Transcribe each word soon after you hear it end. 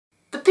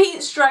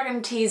Pete's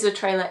Dragon teaser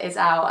trailer is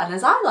out, and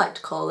as I like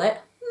to call it,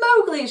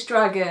 Mowgli's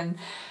Dragon.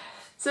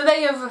 So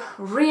they have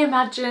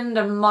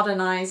reimagined and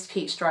modernised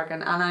Pete's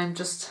Dragon, and I'm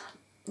just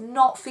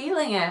not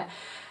feeling it.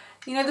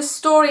 You know, the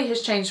story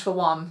has changed for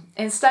one.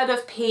 Instead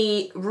of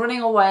Pete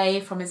running away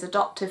from his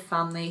adoptive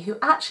family, who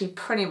actually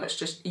pretty much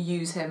just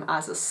use him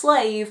as a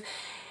slave,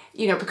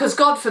 you know, because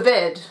God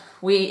forbid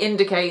we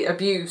indicate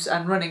abuse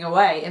and running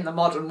away in the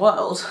modern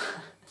world.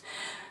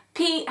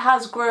 Pete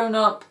has grown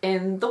up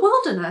in the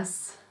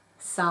wilderness.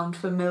 Sound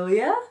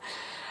familiar?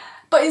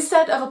 But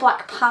instead of a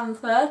black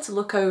panther to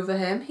look over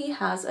him, he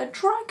has a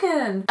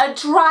dragon. A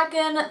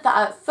dragon that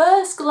at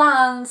first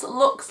glance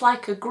looks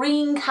like a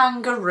green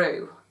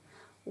kangaroo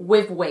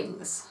with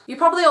wings. You're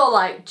probably all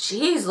like,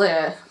 geez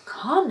Leah,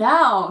 calm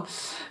down.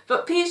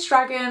 But Pete's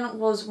Dragon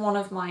was one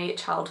of my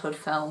childhood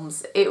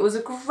films. It was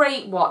a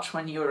great watch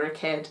when you were a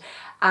kid,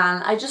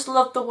 and I just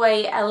loved the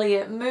way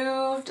Elliot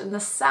moved and the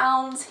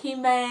sounds he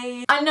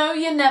made. I know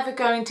you're never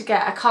going to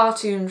get a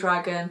cartoon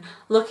dragon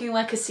looking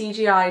like a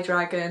CGI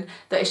dragon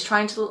that is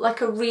trying to look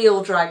like a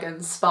real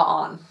dragon spot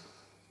on.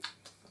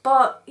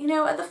 But, you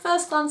know, at the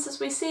first glances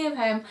we see of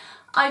him,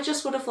 I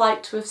just would have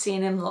liked to have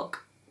seen him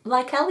look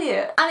like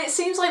Elliot. And it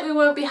seems like we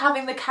won't be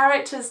having the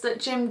characters that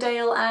Jim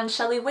Dale and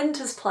Shelley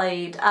Winters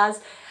played,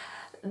 as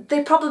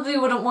they probably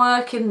wouldn't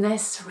work in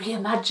this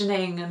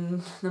reimagining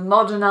and the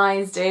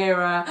modernised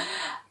era.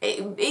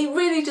 It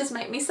really does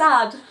make me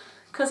sad,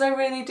 because I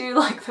really do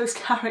like those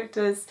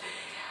characters.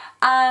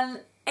 And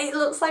it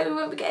looks like we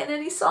won't be getting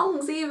any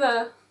songs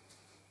either,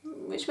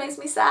 which makes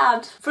me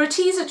sad. For a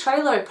teaser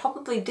trailer, it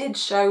probably did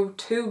show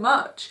too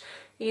much.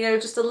 You know,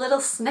 just a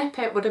little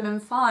snippet would have been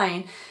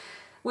fine.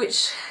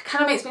 Which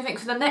kind of makes me think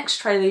for the next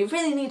trailer, you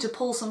really need to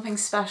pull something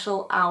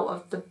special out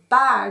of the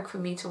bag for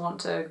me to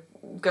want to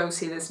go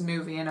see this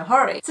movie in a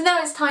hurry. So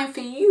now it's time for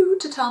you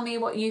to tell me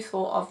what you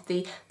thought of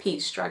the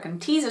Pete's Dragon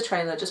teaser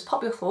trailer. Just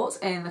pop your thoughts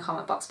in the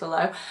comment box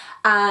below.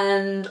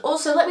 And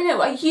also let me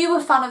know, are you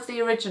a fan of the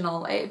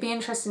original? It'd be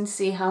interesting to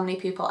see how many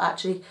people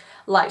actually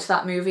liked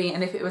that movie,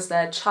 and if it was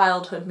their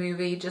childhood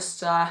movie,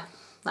 just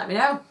let me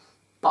know.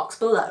 Box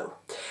below.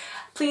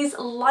 Please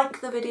like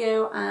the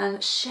video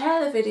and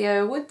share the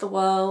video with the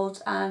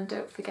world, and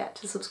don't forget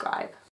to subscribe.